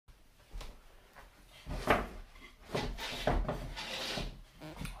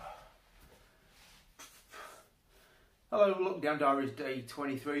Hello, Lockdown Diaries Day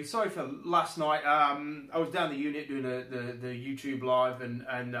 23. Sorry for last night. I was down the unit doing the YouTube live and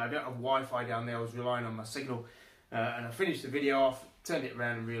I don't have Wi-Fi down there. I was relying on my signal and I finished the video off, turned it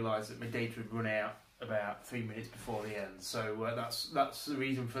around and realised that my data had run out about 3 minutes before the end. So that's the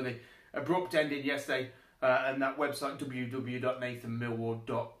reason for the abrupt ending yesterday and that website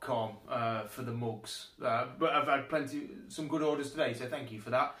www.nathanmillward.com for the mugs. But I've had some good orders today, so thank you for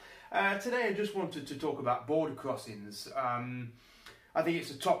that. Today I just wanted to talk about border crossings. I think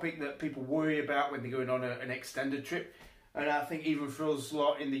it's a topic that people worry about when they're going on an extended trip, and I think even for us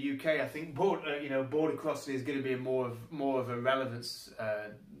lot in the UK, I think border crossing is going to be more of a relevance,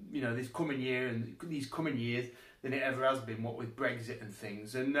 this coming year and these coming years than it ever has been. What with Brexit and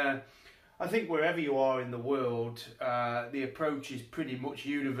things, and I think wherever you are in the world, the approach is pretty much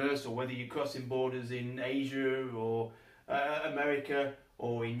universal. Whether you're crossing borders in Asia or America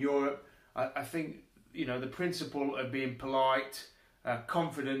or in Europe, I think the principle of being polite,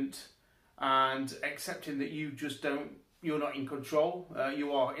 confident, and accepting that you're not in control.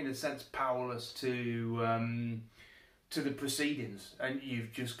 You are, in a sense, powerless to the proceedings, and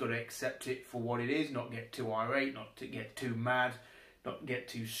you've just got to accept it for what it is. Not get too irate, not to get too mad, not get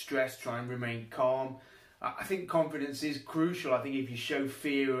too stressed. Try and remain calm. I think confidence is crucial. I think if you show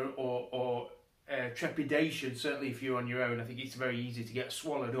fear or trepidation, certainly if you're on your own, I think it's very easy to get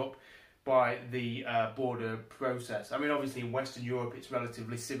swallowed up by the border process. I mean, obviously in Western Europe it's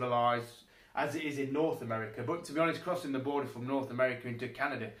relatively civilised, as it is in North America, but to be honest, crossing the border from North America into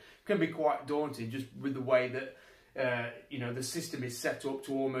Canada can be quite daunting, just with the way that the system is set up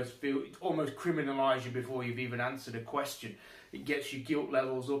to almost criminalise you before you've even answered a question. It gets your guilt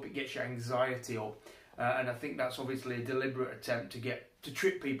levels up, it gets your anxiety up, and I think that's obviously a deliberate attempt to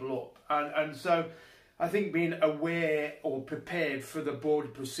trip people up. And so I think being aware or prepared for the border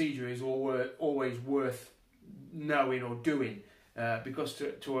procedure is always worth knowing or doing, because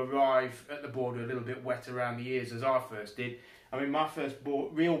to arrive at the border a little bit wet around the ears, as I first did. I mean, my first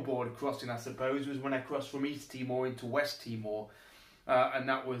real border crossing, I suppose, was when I crossed from East Timor into West Timor. And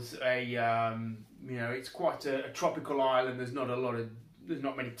that was it's quite a tropical island. There's not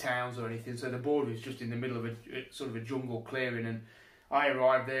many towns or anything, so the border is just in the middle of a sort of a jungle clearing. And I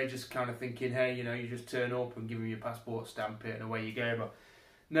arrived there just kind of thinking, hey, you just turn up and give them your passport, stamp it, and away you go. But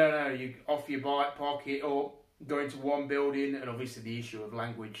no, you off your bike, park it up, go into one building, and obviously the issue of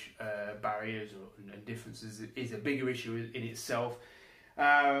language barriers and differences is a bigger issue in itself.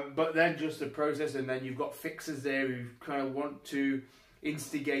 But then just the process, and then you've got fixers there who kind of want to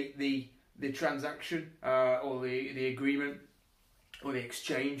instigate the transaction or the agreement or the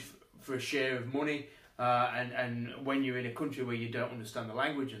exchange for a share of money. And when you're in a country where you don't understand the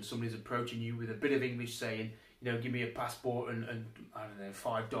language and somebody's approaching you with a bit of English saying, give me a passport and I don't know,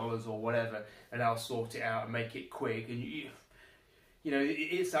 $5 or whatever, and I'll sort it out and make it quick. And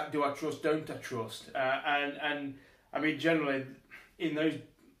it's that do I trust, don't I trust? And I mean, generally in those,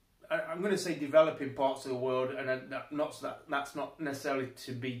 I'm going to say developing parts of the world, and that's not necessarily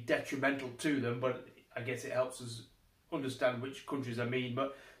to be detrimental to them, but I guess it helps us understand which countries I mean.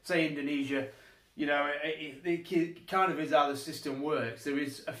 But say Indonesia, it kind of is how the system works. There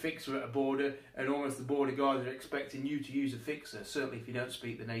is a fixer at a border, and almost the border guards are expecting you to use a fixer, certainly if you don't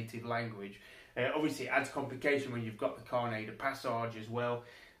speak the native language. Obviously it adds complication when you've got the carnet de passage as well,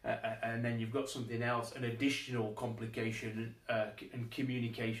 and then you've got something else, an additional complication and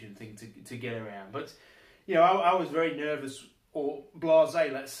communication thing to get around. But I was very nervous or blasé,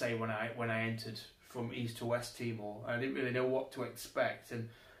 let's say, when I entered from East to West Timor. I didn't really know what to expect, and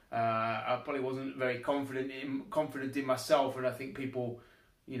I probably wasn't very confident in myself, and I think people,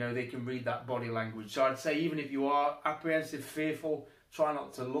 they can read that body language. So I'd say even if you are apprehensive, fearful, try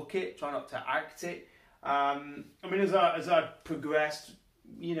not to look it, try not to act it. I mean, as I progressed,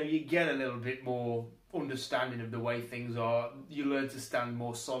 you get a little bit more understanding of the way things are. You learn to stand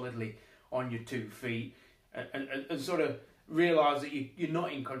more solidly on your 2 feet and sort of realise that you're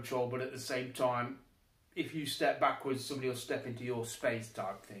not in control, but at the same time, if you step backwards, somebody will step into your space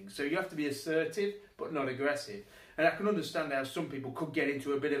type thing. So you have to be assertive, but not aggressive. And I can understand how some people could get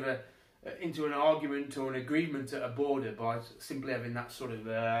into a bit of into an argument or an agreement at a border by simply having that sort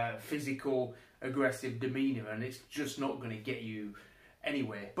of physical, aggressive demeanour, and it's just not going to get you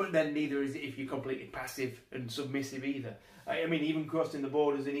anywhere. But then neither is it if you're completely passive and submissive either. I mean, even crossing the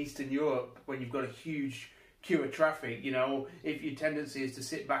borders in Eastern Europe, when you've got a huge queue of traffic, if your tendency is to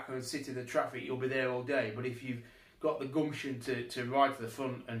sit back and sit in the traffic, you'll be there all day. But if you've got the gumption to ride to the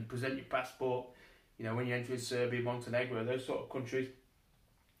front and present your passport, when you enter Serbia, Montenegro, those sort of countries,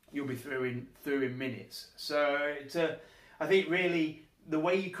 you'll be through in minutes. So it's I think really the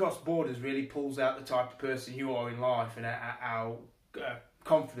way you cross borders really pulls out the type of person you are in life and how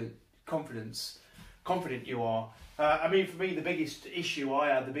confident you are. I mean, for me, the biggest issue I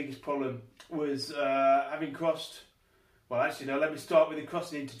had, the biggest problem was having crossed. Well, actually, no. Let me start with the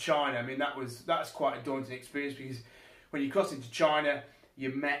crossing into China. I mean, that's quite a daunting experience, because when you cross into China,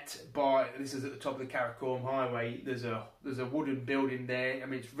 you're met by, this is at the top of the Karakoram Highway. There's a wooden building there. I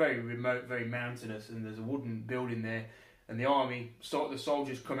mean, it's very remote, very mountainous, and there's a wooden building there. And the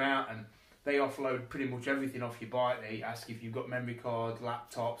soldiers come out and they offload pretty much everything off your bike. They ask if you've got memory cards,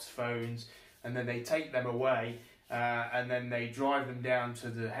 laptops, phones, and then they take them away, and then they drive them down to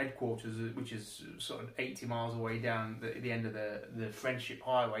the headquarters, which is sort of 80 miles away down the end of the Friendship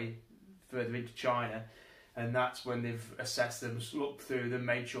Highway, further into China. And that's when they've assessed them, looked through them,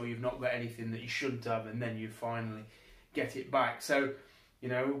 made sure you've not got anything that you shouldn't have, and then you finally get it back. So, you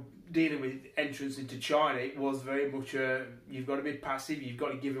know, dealing with entrance into China, it was very much you've got to be passive, you've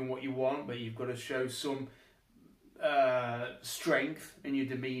got to give them what you want, but you've got to show some strength in your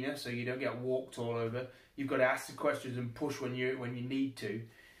demeanour so you don't get walked all over. You've got to ask the questions and push when you need to.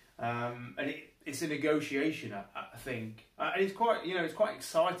 And it's a negotiation, I think, and it's quite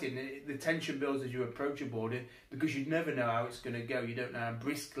exciting. The tension builds as you approach a border, because you never know how it's going to go. You don't know how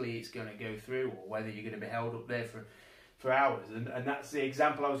briskly it's going to go through, or whether you're going to be held up there for hours. And that's the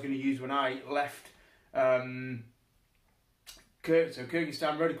example I was going to use when I left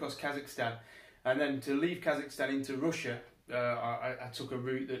Kyrgyzstan, rode across Kazakhstan, and then to leave Kazakhstan into Russia. I took a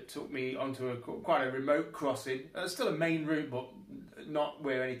route that took me onto quite a remote crossing. Still a main route, but not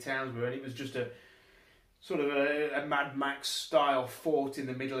where any towns were. And it was just a sort of a Mad Max style fort in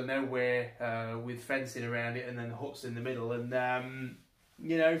the middle of nowhere, with fencing around it, and then huts in the middle. And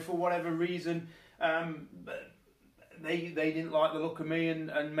you know, for whatever reason, they didn't like the look of me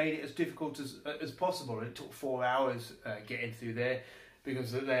and made it as difficult as possible. And it took 4 hours getting through there,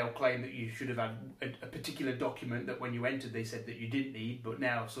 because they'll claim that you should have had a particular document that when you entered they said that you didn't need, but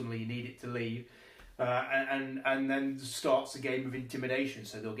now suddenly you need it to leave. And then starts a game of intimidation.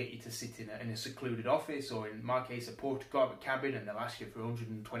 So they'll get you to sit in a secluded office, or in my case a porta cabin, and they'll ask you for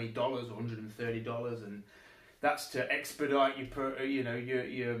 $120 or $130, and that's to expedite your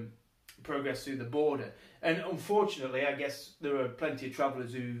progress through the border. And unfortunately, I guess there are plenty of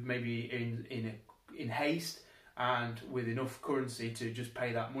travellers who maybe in haste and with enough currency to just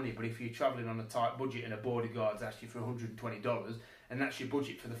pay that money. But if you're travelling on a tight budget and a border guard's asked you for $120 and that's your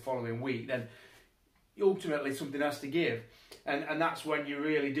budget for the following week, then ultimately something has to give. And that's when you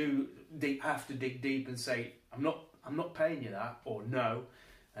really do have to dig deep and say, I'm not paying you that, or no.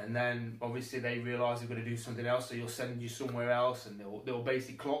 And then obviously they realise they're going to do something else, so you'll send you somewhere else, and they'll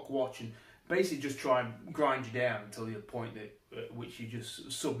basically clock watch and basically just try and grind you down until the point that which you just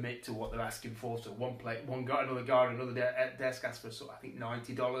submit to what they're asking for. So another guard, another desk asks for I think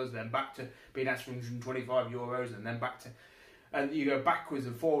 $90, then back to being asked for €125, and then back to, and you go backwards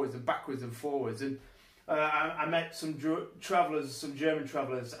and forwards and backwards and forwards. And I met some travellers, some German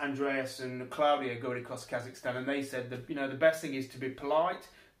travellers, Andreas and Claudia, going across Kazakhstan, and they said that the best thing is to be polite,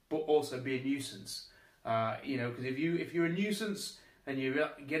 but also be a nuisance. Because if you're a nuisance and you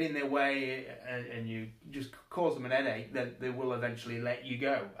get in their way and you just cause them an headache, then they will eventually let you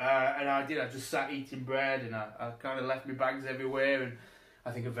go. And I did. I just sat eating bread, and I kind of left my bags everywhere. And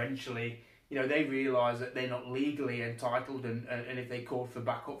I think eventually, they realise that they're not legally entitled, and if they called for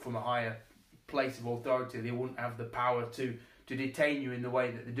backup from a higher place of authority, they wouldn't have the power to detain you in the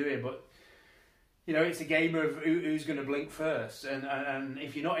way that they do it. But it's a game of who's going to blink first, and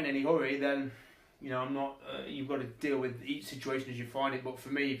if you're not in any hurry, then I'm not. You've got to deal with each situation as you find it. But for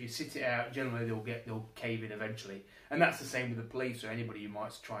me, if you sit it out, generally they'll cave in eventually, and that's the same with the police or anybody who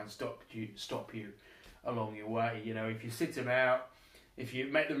might try and stop you along your way. If you sit them out, if you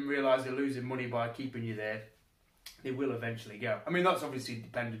make them realise they're losing money by keeping you there, they will eventually go. I mean, that's obviously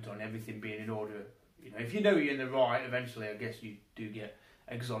dependent on everything being in order. If you're in the right, eventually I guess you do get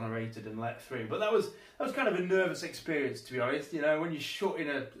exonerated and let through. But that was kind of a nervous experience, to be honest. When you're shut in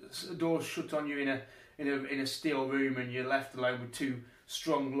a door shut on you in a steel room, and you're left alone with two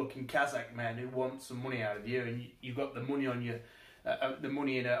strong-looking Kazakh men who want some money out of you, and you've got the money on the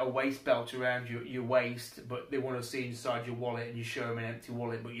money in a waist belt around your waist, but they want to see inside your wallet, and you show them an empty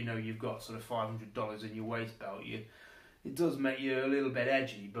wallet, but you've got sort of $500 in your waist belt. It does make you a little bit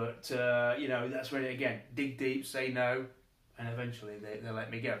edgy, but that's when, again, dig deep, say no, and eventually they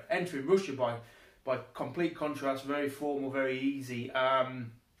let me go. Entering Russia, by complete contrast, very formal, very easy,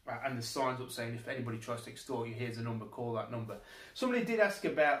 and the signs up saying if anybody tries to extort you, here's a number, call that number. Somebody did ask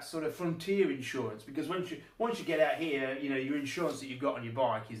about sort of frontier insurance, because once you get out here, your insurance that you've got on your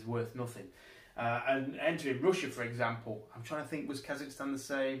bike is worth nothing. And entering Russia, for example, I'm trying to think, was Kazakhstan the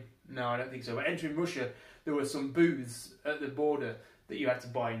same? No, I don't think so. But entering Russia, there were some booths at the border that you had to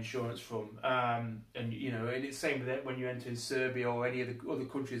buy insurance from. And it's the same with it when you enter Serbia or any of the other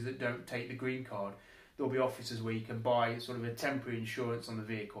countries that don't take the green card. There'll be offices where you can buy sort of a temporary insurance on the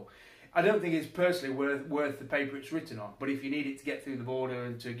vehicle. I don't think it's personally worth the paper it's written on, but if you need it to get through the border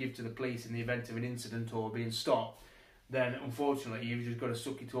and to give to the police in the event of an incident or being stopped, then unfortunately you've just got to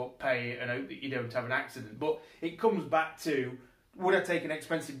suck it up, pay it, and hope that you don't have an accident. But it comes back to, would I take an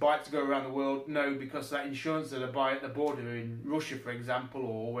expensive bike to go around the world? No, because that insurance that I buy at the border in Russia, for example,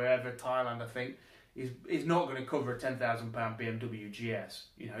 or wherever, Thailand, I think, is not going to cover a £10,000 BMW GS.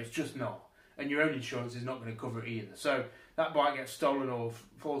 It's just not. And your own insurance is not going to cover it either. So that bike gets stolen or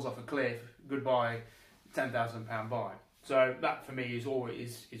falls off a cliff, goodbye, £10,000 bike. So that for me is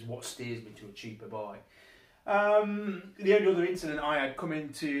what steers me to a cheaper bike. The only other incident I had come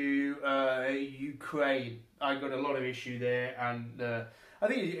into Ukraine, I got a lot of issue there, and I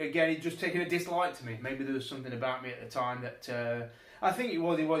think again it just taken a dislike to me. Maybe there was something about me at the time that I think he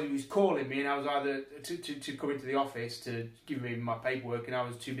was calling me, and I was either to come into the office to give me my paperwork, and I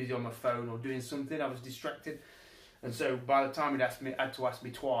was too busy on my phone or doing something. I was distracted, and so by the time he'd had to ask me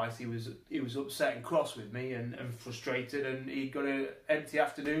twice, he was upset and cross with me and frustrated, and he'd got an empty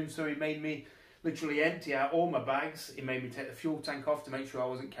afternoon, so he made me literally empty out all my bags. He made me take the fuel tank off to make sure I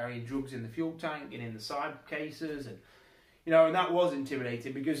wasn't carrying drugs in the fuel tank and in the side cases, and and that was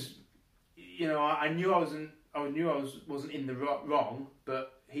intimidating because I knew I wasn't in the wrong,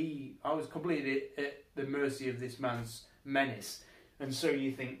 but I was completely at the mercy of this man's menace. And so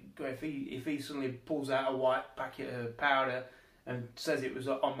you think, if he suddenly pulls out a white packet of powder and says it was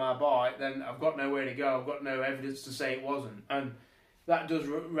on my bike, then I've got nowhere to go. I've got no evidence to say it wasn't, and that does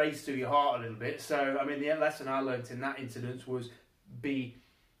race through your heart a little bit. So, I mean, the lesson I learnt in that incident was pay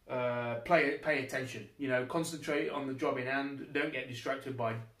attention. Concentrate on the job in hand. Don't get distracted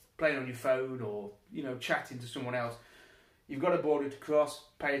by playing on your phone or chatting to someone else. You've got a border to cross.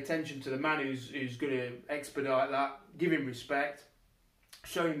 Pay attention to the man who's going to expedite that. Give him respect.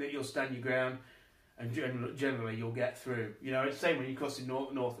 Show him that you'll stand your ground, and generally you'll get through. It's the same when you're crossing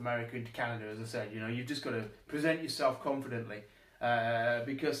North America into Canada. As I said, you've just got to present yourself confidently.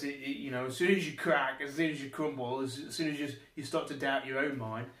 Because as soon as you crack, as soon as you crumble, as soon as you start to doubt your own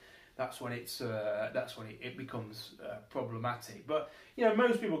mind, that's when it becomes problematic. But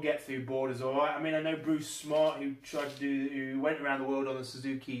most people get through borders all right. I mean, I know Bruce Smart, who went around the world on the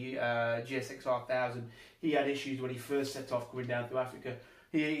Suzuki GSX-R 1000. He had issues when he first set off coming down to Africa.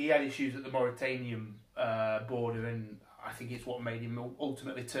 He had issues at the Mauritanian border, and I think it's what made him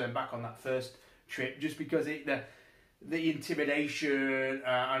ultimately turn back on that first trip, just because the intimidation,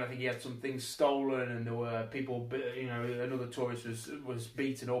 and I think he had some things stolen, and there were people, another tourist was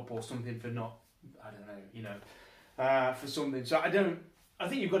beaten up or something for for something. So I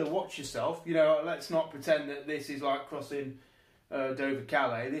think you've got to watch yourself. Let's not pretend that this is like crossing Dover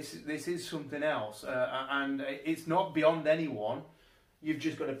Calais. This is something else, and it's not beyond anyone. You've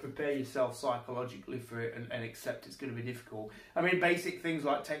just got to prepare yourself psychologically for it and accept it's going to be difficult. I mean, basic things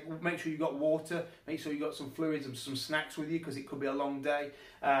like make sure you've got water, make sure you've got some fluids and some snacks with you because it could be a long day.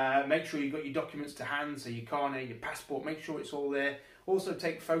 Make sure you've got your documents to hand, so your carnet, your passport, make sure it's all there. Also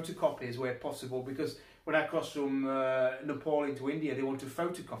take photocopies where possible, because when I crossed from Nepal into India, they wanted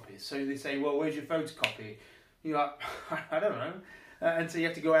photocopies. So they say, well, where's your photocopy? You're like, I don't know. And so you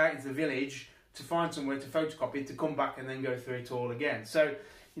have to go out into the village to find somewhere to photocopy, to come back and then go through it all again. So,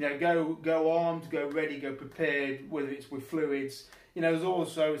 go armed, go ready, go prepared, whether it's with fluids. There's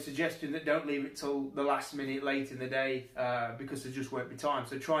also a suggestion that don't leave it till the last minute late in the day because there just won't be time.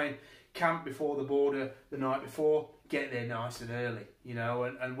 So try and camp before the border the night before, get there nice and early,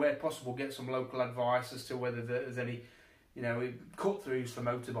 and where possible get some local advice as to whether there's any, cut-throughs for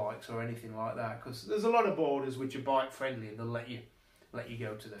motorbikes or anything like that, because there's a lot of borders which are bike friendly and they'll let you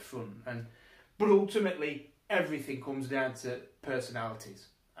go to the front. But ultimately, everything comes down to personalities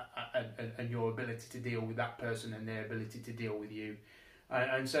and your ability to deal with that person and their ability to deal with you.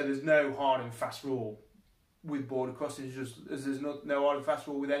 And so there's no hard and fast rule with border crossings, just as there's no hard and fast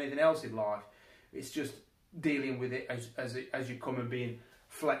rule with anything else in life. It's just dealing with it as you come and being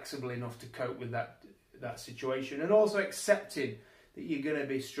flexible enough to cope with that situation, and also accepting that you're going to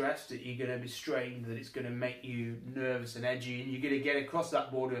be stressed, that you're going to be strained, that it's going to make you nervous and edgy, and you're going to get across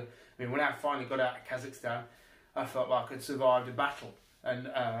that border. I mean, when I finally got out of Kazakhstan, I felt like I'd survived a battle, and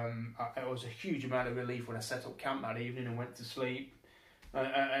it was a huge amount of relief when I set up camp that evening and went to sleep.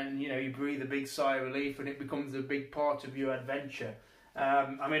 And you breathe a big sigh of relief, and it becomes a big part of your adventure.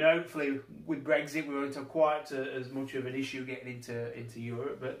 I mean, hopefully with Brexit we won't have quite as much of an issue getting into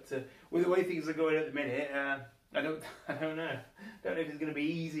Europe, but with the way things are going at the minute, I don't know. Don't know if it's going to be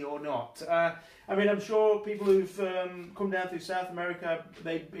easy or not. I mean, I'm sure people who've come down through South America,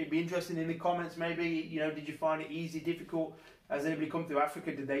 they'd be interested in the comments. Maybe, you know, did you find it easy, difficult? Has anybody come through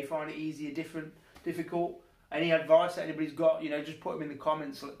Africa? Did they find it easier, difficult? Any advice that anybody's got? You know, just put them in the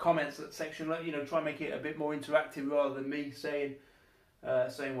comments section. You know, try and make it a bit more interactive rather than me saying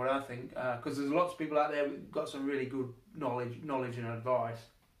what I think. Because there's lots of people out there who've got some really good knowledge and advice.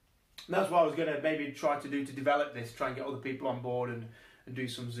 And that's what I was going to maybe try to do to develop this, try and get other people on board and do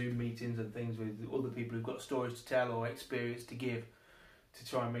some Zoom meetings and things with other people who've got stories to tell or experience to give, to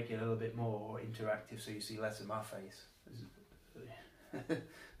try and make it a little bit more interactive so you see less of my face.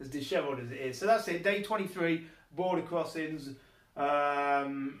 As dishevelled as it is. So that's it, day 23, border crossings. They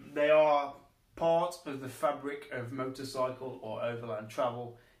are part of the fabric of motorcycle or overland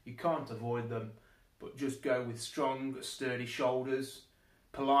travel. You can't avoid them, but just go with strong, sturdy shoulders,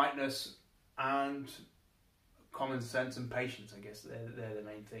 politeness and common sense and patience. I guess they're the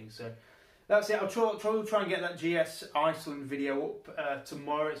main things. So that's it. I'll try and get that GS Iceland video up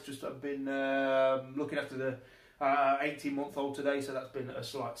tomorrow. It's just I've been looking after the 18-month-old today, so that's been a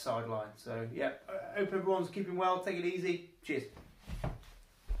slight sideline. So yeah, I hope everyone's keeping well. Take it easy. Cheers.